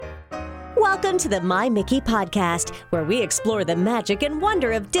Welcome to the My Mickey podcast, where we explore the magic and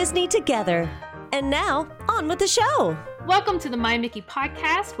wonder of Disney together. And now, on with the show. Welcome to the My Mickey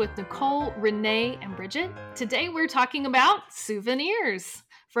podcast with Nicole, Renee, and Bridget. Today we're talking about souvenirs.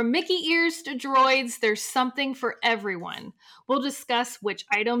 From Mickey ears to droids, there's something for everyone. We'll discuss which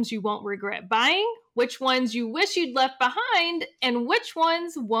items you won't regret buying, which ones you wish you'd left behind, and which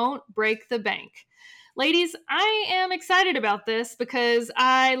ones won't break the bank. Ladies, I am excited about this because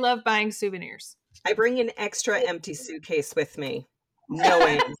I love buying souvenirs. I bring an extra empty suitcase with me,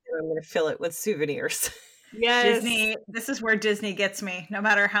 knowing that I'm going to fill it with souvenirs. Yes. Disney, this is where Disney gets me. No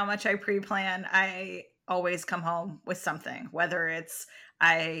matter how much I pre-plan, I always come home with something, whether it's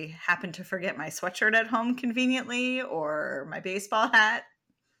I happen to forget my sweatshirt at home conveniently or my baseball hat.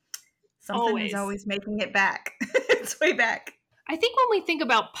 Something is always making it back. It's way back. I think when we think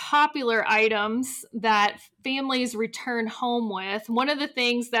about popular items that families return home with, one of the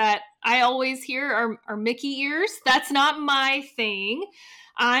things that I always hear are Mickey ears. That's not my thing.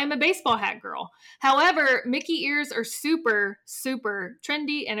 I'm a baseball hat girl. However, Mickey ears are super, super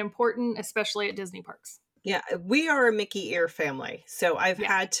trendy and important, especially at Disney parks. Yeah, we are a Mickey ear family. So I've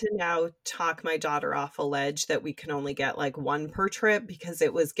had to now talk my daughter off a ledge that we can only get like one per trip because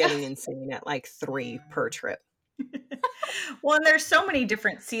it was getting insane at like 3 per trip. Well, and there's so many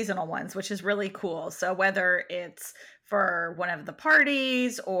different seasonal ones, which is really cool. So whether it's for one of the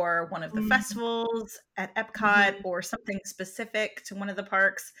parties or one of the festivals at Epcot or something specific to one of the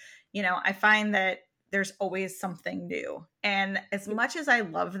parks, you know, I find that there's always something new. And as much as I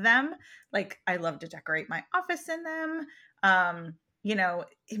love them, like I love to decorate my office in them, you know,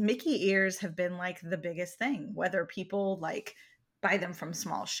 Mickey ears have been like the biggest thing, whether people like buy them from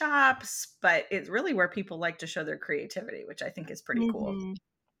small shops, but it's really where people like to show their creativity, which I think is pretty cool.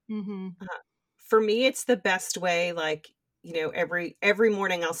 For me, it's the best way. Like, you know, every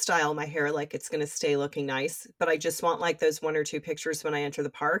morning I'll style my hair like it's going to stay looking nice, but I just want like those 1 or 2 pictures when I enter the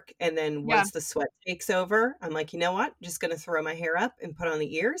park. And then once the sweat takes over, I'm like, you know what? I'm just going to throw my hair up and put on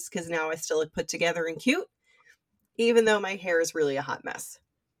the ears because now I still look put together and cute, even though my hair is really a hot mess.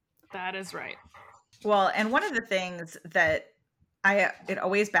 That is right. Well, and one of the things that it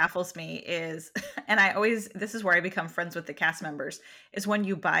always baffles me is, and this is where I become friends with the cast members, is when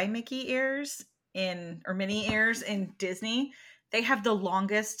you buy Mickey ears or Minnie ears in Disney, they have the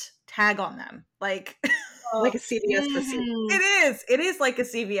longest tag on them. Like a CVS receipt. It is like a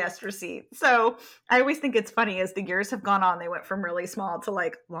CVS receipt. So I always think it's funny as the years have gone on, they went from really small to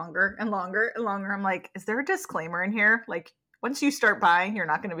like longer and longer and longer. I'm like, is there a disclaimer in here? Like once you start buying, you're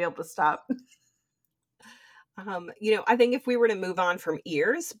not going to be able to stop. You know, I think if we were to move on from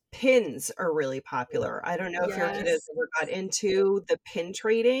ears, pins are really popular. I don't know if your kid has ever got into the pin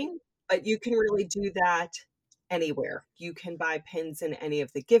trading, but you can really do that anywhere. You can buy pins in any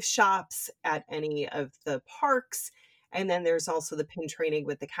of the gift shops at any of the parks. And then there's also the pin trading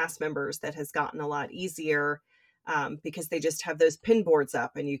with the cast members that has gotten a lot easier because they just have those pin boards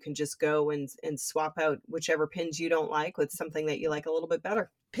up and you can just go and swap out whichever pins you don't like with something that you like a little bit better.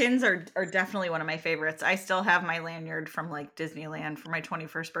 Pins are definitely one of my favorites. I still have my lanyard from like Disneyland for my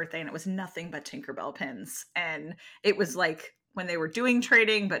 21st birthday, and it was nothing but Tinkerbell pins. And it was like when they were doing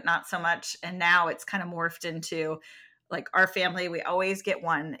trading, but not so much. And now it's kind of morphed into like our family. We always get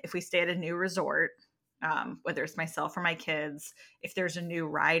one if we stay at a new resort, whether it's myself or my kids. If there's a new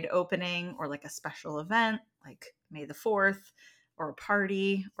ride opening or like a special event, like May the 4th, or a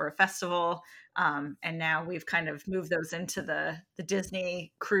party or a festival. And now we've kind of moved those into the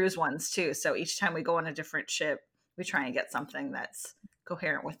Disney cruise ones too. So each time we go on a different ship, we try and get something that's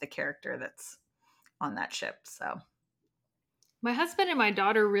coherent with the character that's on that ship. So my husband and my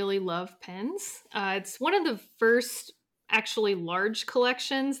daughter really love pins. It's one of the first actually large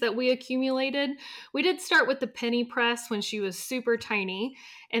collections that we accumulated. We did start with the penny press when she was super tiny,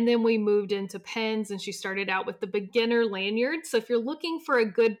 and then we moved into pens, and she started out with the beginner lanyard. So if you're looking for a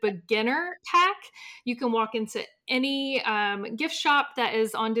good beginner pack, you can walk into any gift shop that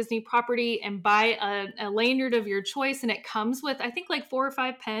is on Disney property and buy a lanyard of your choice, and it comes with, I think, like 4 or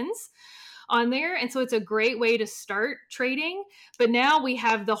 5 pens on there. And so it's a great way to start trading. But now we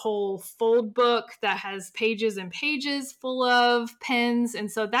have the whole fold book that has pages and pages full of pens.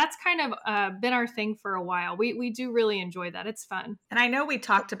 And so that's kind of been our thing for a while. We do really enjoy that. It's fun. And I know we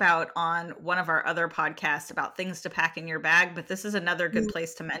talked about on one of our other podcasts about things to pack in your bag, but this is another good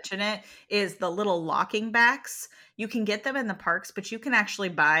place to mention it, is the little locking backs. You can get them in the parks, but you can actually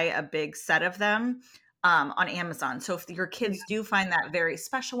buy a big set of them on Amazon. So if your kids do find that very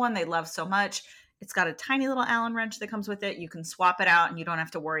special one they love so much, it's got a tiny little Allen wrench that comes with it. You can swap it out and you don't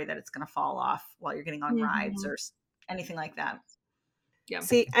have to worry that it's going to fall off while you're getting on rides or anything like that. Yeah.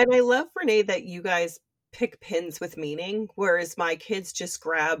 See, and I love, Renee, that you guys pick pins with meaning, whereas my kids just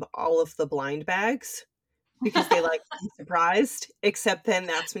grab all of the blind bags because they like to be surprised, except then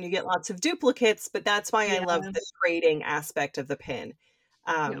that's when you get lots of duplicates, but that's why I Yeah. love the trading aspect of the pin.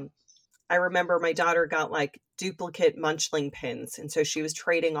 Yeah. I remember my daughter got like duplicate munchling pins, and so she was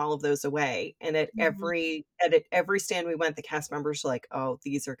trading all of those away. And at Mhm. every stand we went, the cast members were like, "Oh,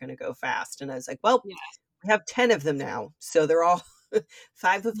 these are going to go fast." And I was like, "Well, Yeah. we have 10 of them now, so they're all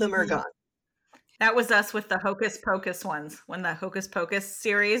 5 of them are Mhm. gone." That was us with the Hocus Pocus ones. When the Hocus Pocus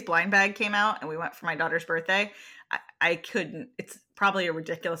series blind bag came out and we went for my daughter's birthday, I couldn't. It's probably a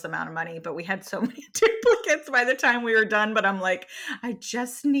ridiculous amount of money, but we had so many duplicates by the time we were done. But I'm like, I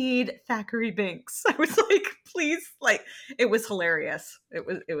just need Thackeray Binks. I was like, please, like, it was hilarious.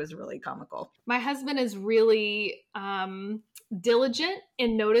 It was really comical. My husband is really diligent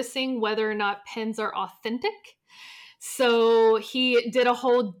in noticing whether or not pins are authentic. So he did a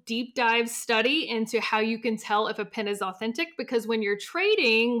whole deep dive study into how you can tell if a pin is authentic, because when you're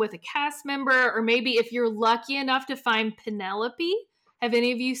trading with a cast member, or maybe if you're lucky enough to find Penelope, have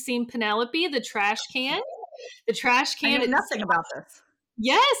any of you seen Penelope, the trash can? The trash I can, know it's nothing about this.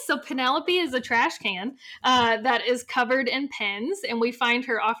 yes. So Penelope is a trash can that is covered in pins, and we find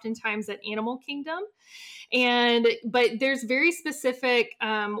her oftentimes at Animal Kingdom. But there's very specific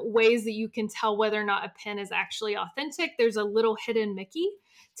ways that you can tell whether or not a pin is actually authentic. There's a little hidden Mickey,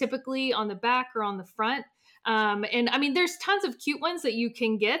 typically on the back or on the front. And I mean, there's tons of cute ones that you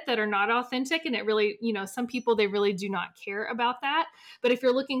can get that are not authentic. And it really, some people, they really do not care about that. But if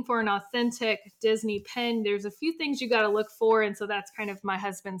you're looking for an authentic Disney pin, there's a few things you got to look for. And so that's kind of my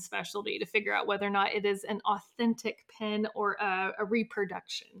husband's specialty, to figure out whether or not it is an authentic pin or a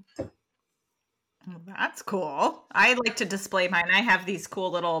reproduction. Well, that's cool. I like to display mine. I have these cool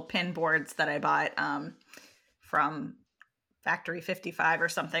little pin boards that I bought from Factory 55 or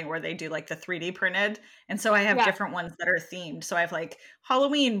something, where they do like the 3D printed. And so I have Yeah. different ones that are themed. So I have like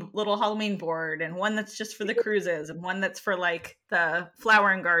little Halloween board, and one that's just for the cruises, and one that's for like the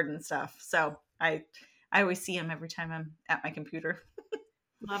flower and garden stuff. So I always see them every time I'm at my computer.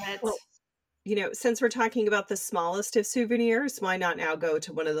 Love it. Well, since we're talking about the smallest of souvenirs, why not now go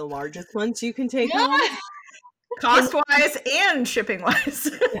to one of the largest ones you can take home? Cost wise and shipping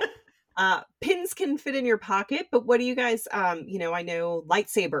wise. Pins can fit in your pocket, but what do you guys, I know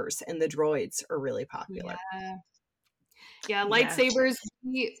lightsabers and the droids are really popular. Yeah, Yes. lightsabers.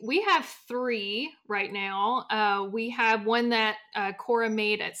 We have 3 right now. We have one that Cora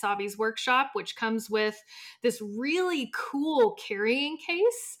made at Savi's workshop, which comes with this really cool carrying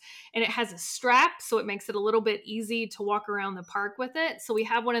case, and it has a strap, so it makes it a little bit easy to walk around the park with it. So we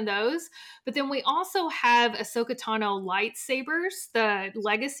have one of those. But then we also have Ahsoka Tano lightsabers, the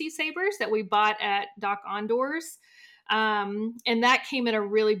legacy sabers that we bought at Doc Ondor's. And that came in a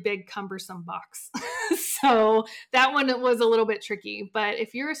really big, cumbersome box. So that one was a little bit tricky. But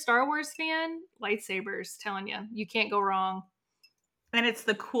if you're a Star Wars fan, lightsabers, telling you, you can't go wrong. And it's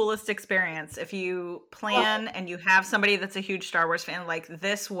the coolest experience. If you plan and you have somebody that's a huge Star Wars fan, like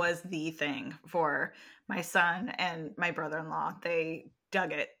this was the thing for my son and my brother-in-law. They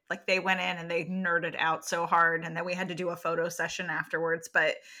dug it. Like they went in and they nerded out so hard. And then we had to do a photo session afterwards.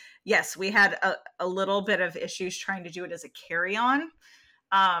 But yes, we had a little bit of issues trying to do it as a carry-on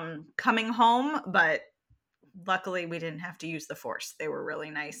coming home. But luckily we didn't have to use the Force. They were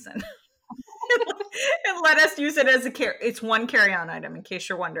really nice and and let us use it as it's one carry-on item, in case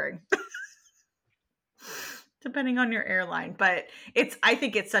you're wondering. Depending on your airline. But I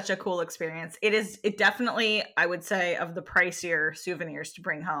think it's such a cool experience. It definitely, I would say, of the pricier souvenirs to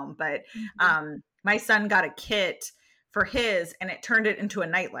bring home. But my son got a kit for his, and it turned it into a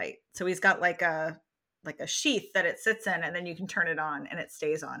nightlight. So he's got like a sheath that it sits in, and then you can turn it on and it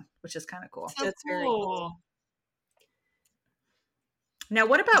stays on, which is kind of cool. So That's very cool. Now,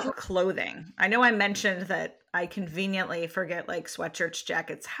 what about clothing? I know I mentioned that I conveniently forget like sweatshirts,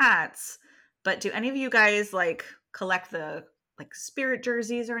 jackets, hats, but do any of you guys like collect the like spirit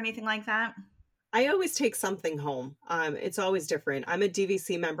jerseys or anything like that? I always take something home. It's always different. I'm a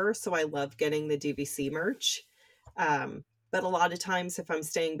DVC member, so I love getting the DVC merch. But a lot of times if I'm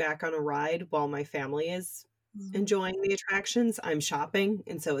staying back on a ride while my family is enjoying the attractions, I'm shopping.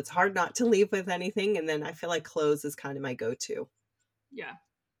 And so it's hard not to leave with anything. And then I feel like clothes is kind of my go-to. Yeah.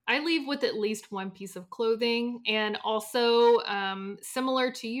 I leave with at least one piece of clothing. And also, similar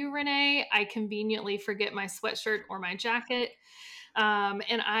to you, Renee, I conveniently forget my sweatshirt or my jacket.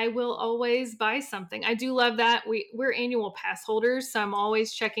 And I will always buy something. I do love that. We're annual pass holders, so I'm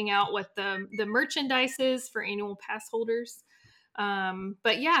always checking out what the merchandise is for annual pass holders.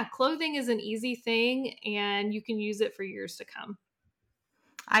 But yeah, clothing is an easy thing, and you can use it for years to come.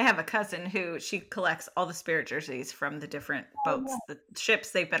 I have a cousin who she collects all the Spirit jerseys from the different boats, the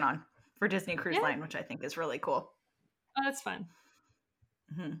ships they've been on for Disney Cruise Yeah. Line, which I think is really cool. Oh, that's fun.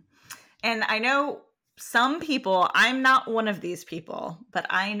 Mm-hmm. And I know some people, I'm not one of these people, but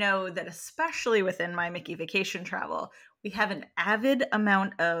I know that especially within my Mickey Vacation Travel, we have an avid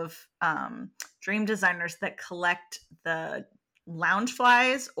amount of dream designers that collect the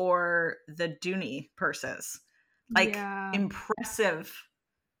Loungeflies or the Dooney purses. Like impressive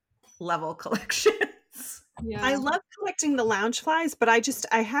level collections. Yeah. I love collecting the Loungeflies, but I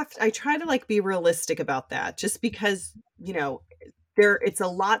try to like be realistic about that just because, you know, it's a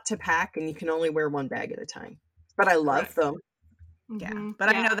lot to pack and you can only wear one bag at a time. But I love them. Yeah.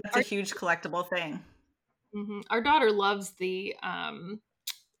 But I know that's a huge collectible thing. Our daughter loves the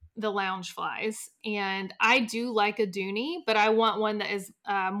Loungeflies, and I do like a Dooney, but I want one that is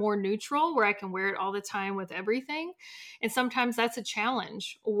more neutral where I can wear it all the time with everything. And sometimes that's a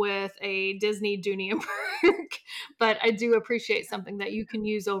challenge with a Disney Dooney and Perk, but I do appreciate something that you can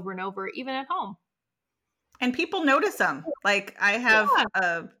use over and over, even at home. And people notice them. Like I have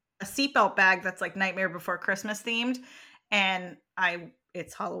a seatbelt bag that's like Nightmare Before Christmas themed, and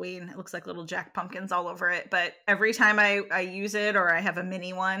it's Halloween. It looks like little Jack Pumpkins all over it. But every time I use it, or I have a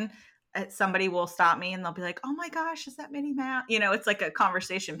mini one, somebody will stop me and they'll be like, "Oh my gosh, is that Minnie Mouse?" You know, it's like a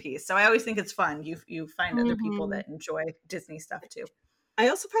conversation piece. So I always think it's fun. You find other people that enjoy Disney stuff too. I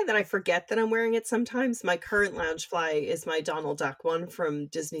also find that I forget that I'm wearing it sometimes. My current Loungefly is my Donald Duck one from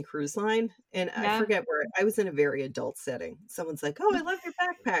Disney Cruise Line. And I forget where I was in a very adult setting. Someone's like, "Oh, I love your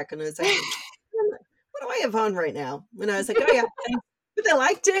backpack." And I was like, "What do I have on right now?" And I was like, "Oh yeah, thanks." But they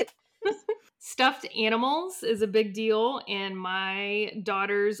liked it. Stuffed animals is a big deal in my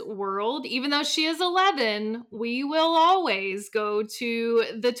daughter's world. Even though she is 11, we will always go to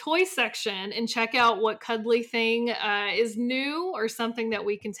the toy section and check out what cuddly thing is new or something that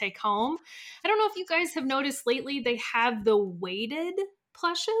we can take home. I don't know if you guys have noticed lately, they have the weighted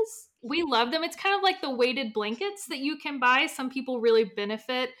plushes. We love them. It's kind of like the weighted blankets that you can buy. Some people really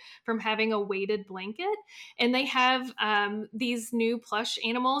benefit from having a weighted blanket. And they have these new plush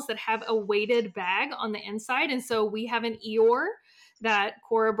animals that have a weighted bag on the inside. And so we have an Eeyore that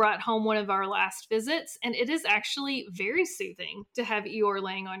Cora brought home one of our last visits. And it is actually very soothing to have Eeyore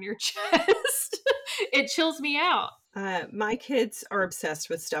laying on your chest. It chills me out. My kids are obsessed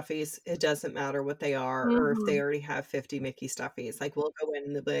with stuffies. It doesn't matter what they are, or if they already have 50 Mickey stuffies. Like we'll go in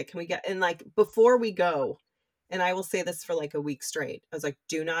and they'll be like, "Can we get?" And like before we go, and I will say this for like a week straight, I was like,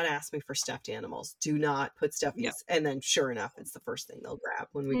 "Do not ask me for stuffed animals. Do not put stuffies." Yep. And then sure enough, it's the first thing they'll grab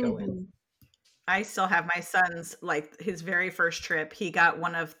when we go in. I still have my son's, like his very first trip, he got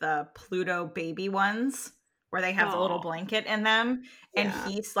one of the Pluto baby ones where they have the little blanket in them, and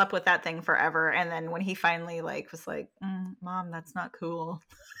he slept with that thing forever. And then when he finally like was like, "Mom, that's not cool,"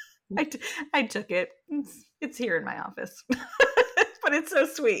 I took it. It's here in my office. But it's so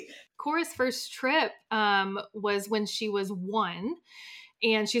sweet. Cora's first trip was when she was 1,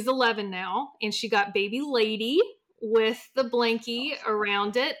 and she's 11 now, and she got baby Lady with the blankie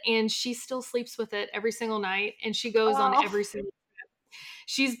around it, and she still sleeps with it every single night, and she goes on every single trip.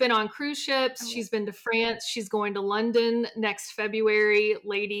 She's been on cruise ships. She's been to France. She's going to London next February.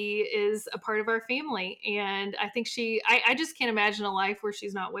 Lady is a part of our family, and I think I just can't imagine a life where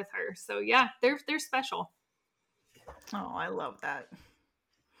she's not with her. So yeah, they're special. Oh, I love that.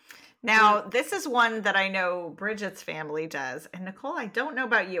 Now, this is one that I know Bridget's family does. And Nicole, I don't know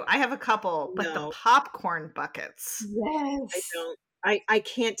about you. I have a couple, but the popcorn buckets. Yes. I don't. I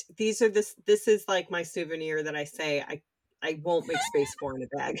can't. This is like my souvenir that I say I won't make space for in a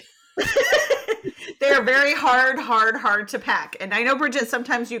bag. They're very hard to pack. And I know, Bridget,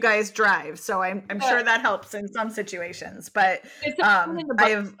 sometimes you guys drive, so I'm sure that helps in some situations. But I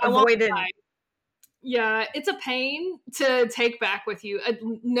have avoided... Yeah, it's a pain to take back with you.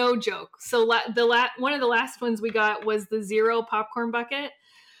 No joke. So one of the last ones we got was the Zero popcorn bucket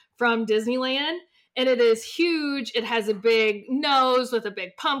from Disneyland. And it is huge. It has a big nose with a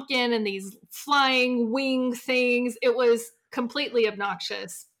big pumpkin and these flying wing things. It was completely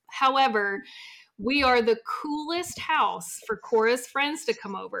obnoxious. However, we are the coolest house for Cora's friends to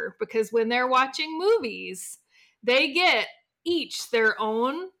come over, because when they're watching movies, they get each their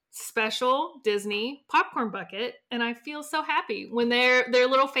own special Disney popcorn bucket, and I feel so happy when their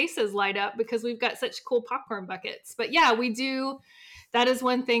little faces light up because we've got such cool popcorn buckets. But yeah, we do. That is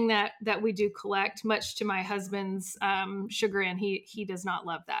one thing that we do collect, much to my husband's chagrin. He does not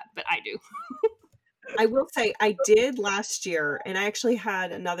love that, but I do. I will say I did last year, and I actually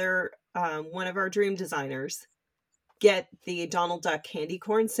had another one of our dream designers get the Donald Duck candy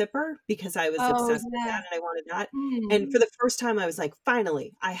corn sipper because I was obsessed with that and I wanted that. And for the first time, I was like,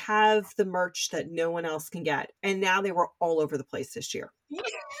 finally, I have the merch that no one else can get. And now they were all over the place this year.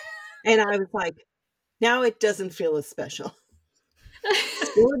 And I was like, now it doesn't feel as special.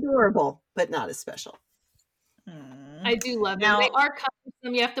 Still adorable, but not as special. I do love them. They are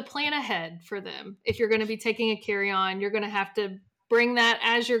cumbersome. You have to plan ahead for them. If you're going to be taking a carry-on, you're going to have to bring that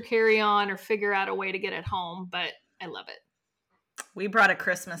as your carry-on or figure out a way to get it home. But I love it. We brought a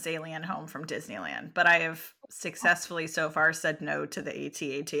Christmas alien home from Disneyland, but I have successfully so far said no to the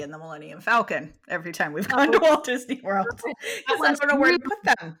AT-AT and the Millennium Falcon every time we've gone to Walt Disney World. Because I don't know where to put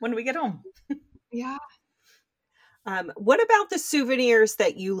them when we get home. Yeah. What about the souvenirs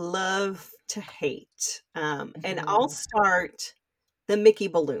that you love to hate? And I'll start the Mickey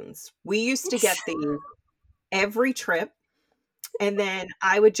balloons. We used to get these every trip. And then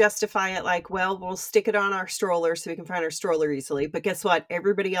I would justify it like, well, we'll stick it on our stroller so we can find our stroller easily. But guess what?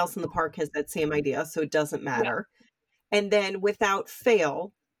 Everybody else in the park has that same idea, so it doesn't matter. Yeah. And then without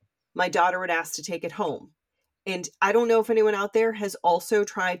fail, my daughter would ask to take it home. And I don't know if anyone out there has also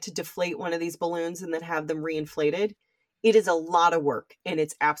tried to deflate one of these balloons and then have them reinflated. It is a lot of work and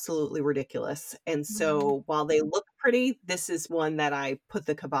it's absolutely ridiculous. And so while they look pretty, this is one that I put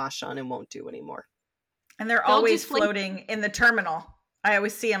the kibosh on and won't do anymore. And they're always floating in the terminal. I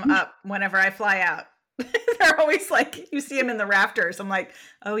always see them up whenever I fly out. They're always like, you see them in the rafters. I'm like,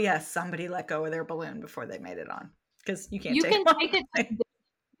 oh yes, somebody let go of their balloon before they made it on. Because you can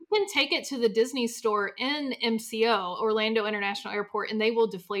take it to the Disney store in MCO, Orlando International Airport, and they will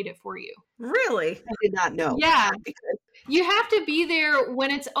deflate it for you. Really? I did not know. Yeah. You have to be there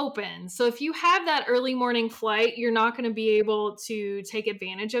when it's open. So if you have that early morning flight, you're not going to be able to take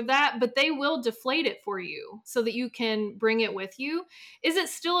advantage of that, but they will deflate it for you so that you can bring it with you. Is it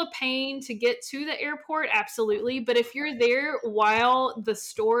still a pain to get to the airport? Absolutely. But if you're there while the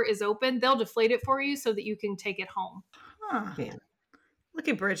store is open, they'll deflate it for you so that you can take it home. Huh. Man. Look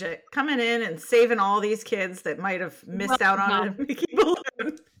at Bridget coming in and saving all these kids that might have missed out on a Mickey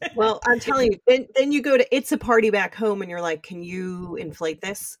balloon. Well, I'm telling you, then you go to It's a Party back home and you're like, can you inflate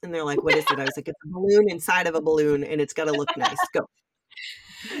this? And they're like, what is it? I was like, it's a balloon inside of a balloon and it's got to look nice. Go.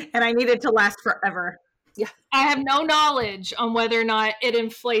 And I need it to last forever. Yeah. I have no knowledge on whether or not it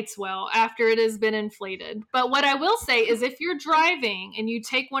inflates well after it has been inflated. But what I will say is if you're driving and you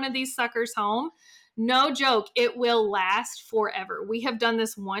take one of these suckers home, no joke, it will last forever. We have done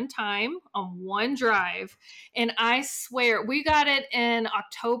this one time on one drive, and I swear we got it in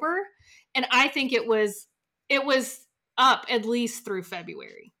October, and I think it was up at least through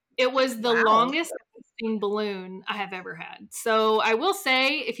February. It was the longest balloon I have ever had. So I will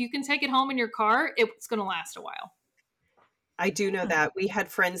say, if you can take it home in your car, it's going to last a while. I do know that. We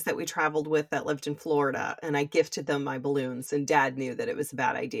had friends that we traveled with that lived in Florida, and I gifted them my balloons, and Dad knew that it was a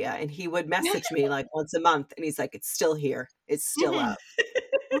bad idea. And he would message me like once a month, and he's like, it's still here. It's still up.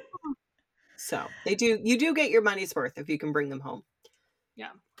 So you do get your money's worth if you can bring them home.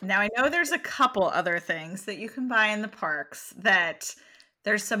 Yeah. Now I know there's a couple other things that you can buy in the parks that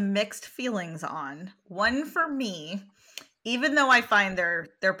there's some mixed feelings on. One for me, even though I find their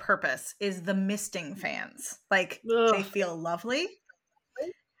purpose, is the misting fans. Like, they feel lovely.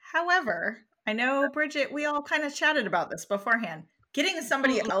 However, I know, Bridget, we all kind of chatted about this beforehand. Getting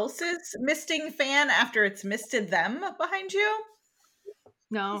somebody else's misting fan after it's misted them behind you?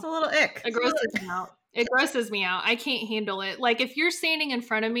 No. It's a little ick. It grosses me out. It grosses me out. I can't handle it. Like, if you're standing in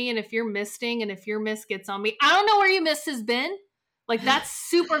front of me and if you're misting and if your mist gets on me, I don't know where your mist has been. Like, that's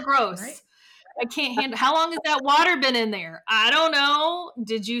super gross. Right? I can't handle. How long has that water been in there? I don't know.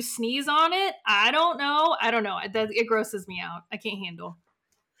 Did you sneeze on it? I don't know. It grosses me out. I can't handle.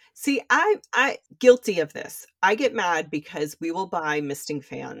 See, I guilty of this. I get mad because we will buy misting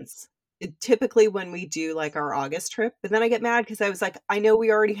fans typically when we do like our August trip, but then I get mad because I was like, I know we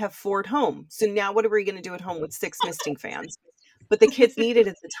already have 4 at home. So now what are we going to do at home with 6 misting fans? But the kids need it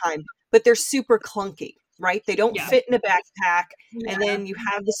at the time, but they're super clunky. Right? They don't fit in a backpack. Yeah. And then you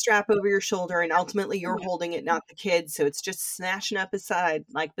have the strap over your shoulder and ultimately you're holding it, not the kids. So it's just snatching up beside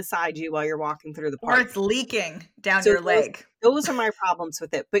you while you're walking through the park. Or it's leaking down your leg. Those are my problems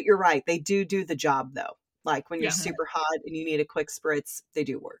with it. But you're right. They do the job though. Like when you're super hot and you need a quick spritz, they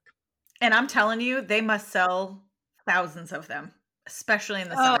do work. And I'm telling you, they must sell thousands of them, especially in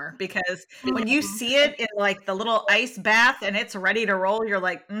the summer, because when you see it in like the little ice bath and it's ready to roll, you're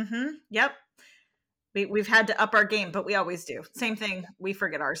like, yep. We've had to up our game, but we always do. Same thing. We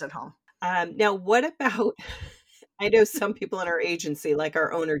forget ours at home. Now, what about, I know some people in our agency, like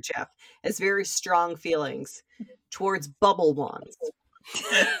our owner, Jeff, has very strong feelings towards bubble wands.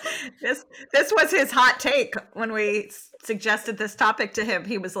 This was his hot take when we suggested this topic to him.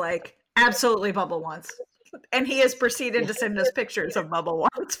 He was like, absolutely bubble wands. And he has proceeded to send us pictures of bubble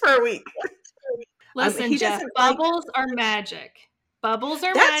wands for a week. Listen, Jeff, bubbles are magic. Bubbles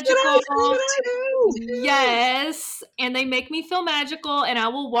are That's magical. what I do. Yes. And they make me feel magical, and I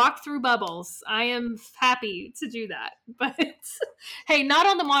will walk through bubbles. I am happy to do that. But hey, not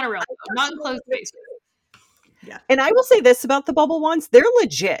on the monorail, though, not in closed spaces. Yeah. And I will say this about the bubble ones, they're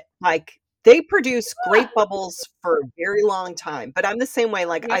legit. Like, they produce great bubbles for a very long time. But I'm the same way.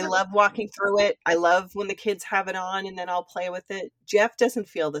 Like, I love walking through it. I love when the kids have it on and then I'll play with it. Jeff doesn't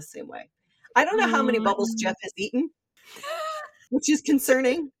feel the same way. I don't know how many bubbles Jeff has eaten, which is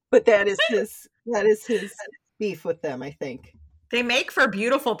concerning, but that is his beef with them, I think. They make for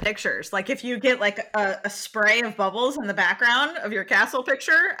beautiful pictures. Like if you get like a spray of bubbles in the background of your castle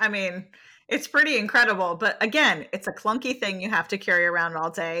picture, I mean, it's pretty incredible. But again, it's a clunky thing you have to carry around all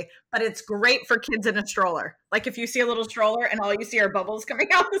day, but it's great for kids in a stroller. Like if you see a little stroller and all you see are bubbles coming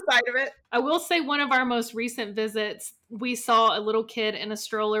out the side of it. I will say one of our most recent visits, we saw a little kid in a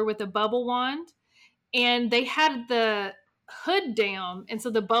stroller with a bubble wand, and they had the hood down, and so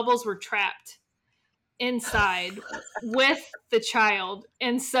the bubbles were trapped inside with the child,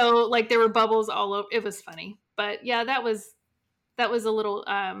 and so like there were bubbles all over. It was funny, but yeah, that was a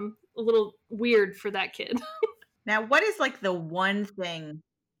little weird for that kid. Now, what is like the one thing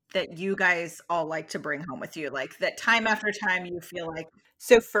that you guys all like to bring home with you, like that time after time you feel like?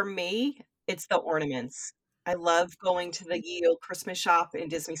 So for me, it's the ornaments. I love going to the Yale Christmas shop in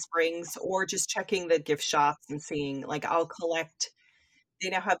Disney Springs, or just checking the gift shops and seeing, like, I'll collect.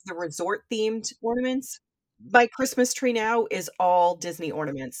 They now have the resort themed ornaments. My Christmas tree now is all Disney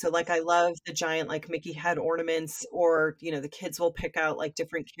ornaments. So like, I love the giant like Mickey head ornaments, or, the kids will pick out like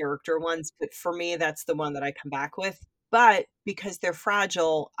different character ones. But for me, that's the one that I come back with. But because they're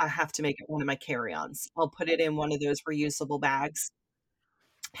fragile, I have to make it one of my carry-ons. I'll put it in one of those reusable bags,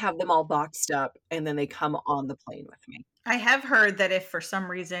 have them all boxed up, and then they come on the plane with me. I have heard that if for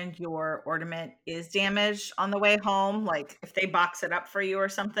some reason your ornament is damaged on the way home, like if they box it up for you or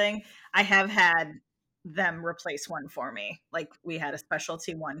something, I have had them replace one for me. Like we had a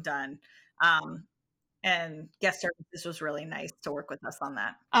specialty one done. And guest services was really nice to work with us on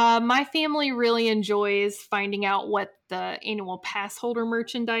that. My family really enjoys finding out what the annual pass holder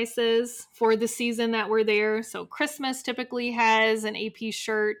merchandise is for the season that we're there. So Christmas typically has an AP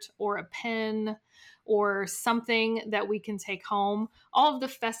shirt or a pen or something that we can take home. All of the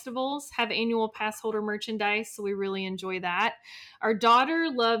festivals have annual pass holder merchandise, so we really enjoy that. Our daughter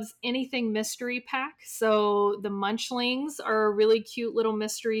loves anything mystery pack, so the Munchlings are a really cute little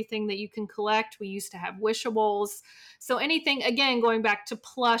mystery thing that you can collect. We used to have Wishables. So anything, again, going back to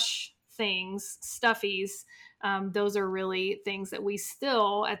plush things, stuffies, those are really things that we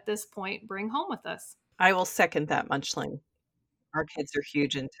still, at this point, bring home with us. I will second that, Munchling. Our kids are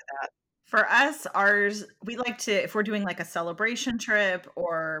huge into that. For us, we like to, if we're doing like a celebration trip,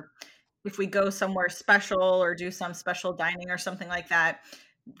 or if we go somewhere special or do some special dining or something like that,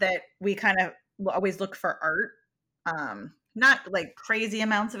 that we kind of always look for art. Not like crazy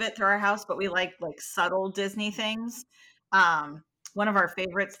amounts of it through our house, but we like subtle Disney things. One of our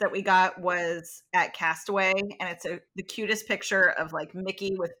favorites that we got was at Castaway, and it's the cutest picture of like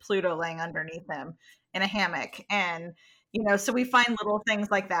Mickey with Pluto laying underneath him in a hammock. And so we find little things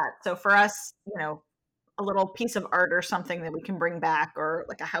like that. So for us, a little piece of art or something that we can bring back, or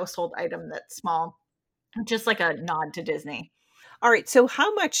like a household item that's small, just like a nod to Disney. All right. So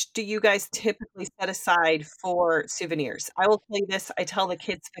how much do you guys typically set aside for souvenirs? I will tell you this. I tell the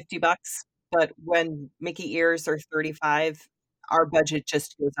kids $50, but when Mickey ears are 35, our budget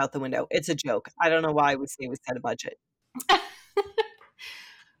just goes out the window. It's a joke. I don't know why we say we set a budget.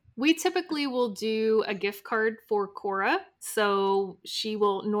 We typically will do a gift card for Cora. So she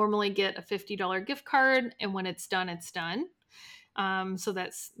will normally get a $50 gift card, and when it's done, it's done. So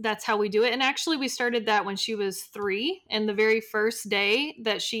that's how we do it. And actually we started that when she was 3, and the very first day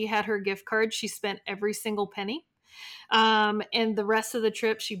that she had her gift card, she spent every single penny. And the rest of the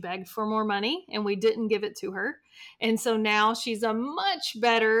trip, she begged for more money, and we didn't give it to her. And so now she's a much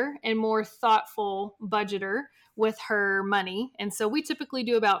better and more thoughtful budgeter with her money. And so we typically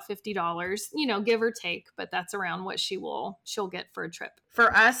do about $50, give or take, but that's around what she'll get for a trip.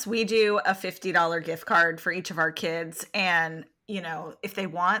 For us, we do a $50 gift card for each of our kids. And, if they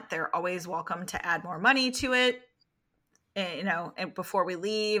want, they're always welcome to add more money to it, and before we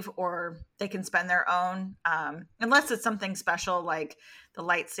leave, or they can spend their own, unless it's something special like the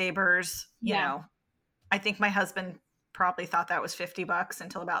lightsabers. I think my husband probably thought that was $50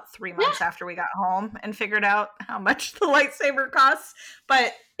 until about 3 months after we got home and figured out how much the lightsaber costs.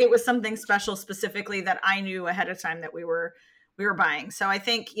 But it was something special specifically that I knew ahead of time that we were buying. So I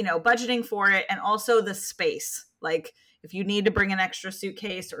think, you know, budgeting for it, and also the space. Like if you need to bring an extra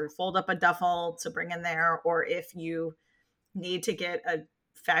suitcase or fold up a duffel to bring in there, or if you need to get a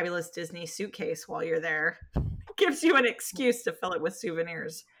fabulous Disney suitcase while you're there, gives you an excuse to fill it with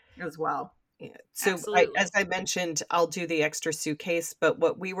souvenirs as well. Yeah. So as I mentioned, I'll do the extra suitcase, but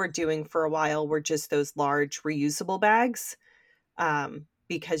what we were doing for a while were just those large reusable bags,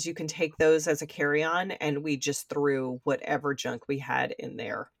 because you can take those as a carry-on, and we just threw whatever junk we had in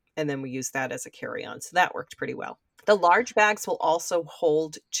there, and then we used that as a carry-on. So that worked pretty well. The large bags will also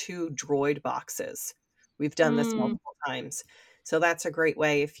hold 2 droid boxes. We've done this multiple times. So that's a great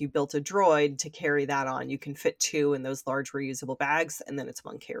way if you built a droid to carry that on. You can fit 2 in those large reusable bags, and then it's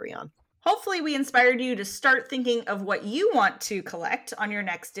one carry-on. Hopefully we inspired you to start thinking of what you want to collect on your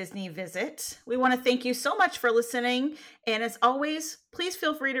next Disney visit. We want to thank you so much for listening. And as always, please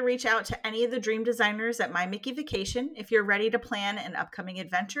feel free to reach out to any of the dream designers at My Mickey Vacation if you're ready to plan an upcoming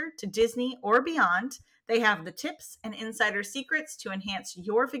adventure to Disney or beyond. They have the tips and insider secrets to enhance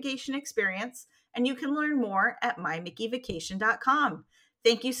your vacation experience, and you can learn more at mymickeyvacation.com.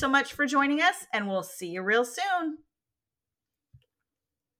 Thank you so much for joining us, and we'll see you real soon.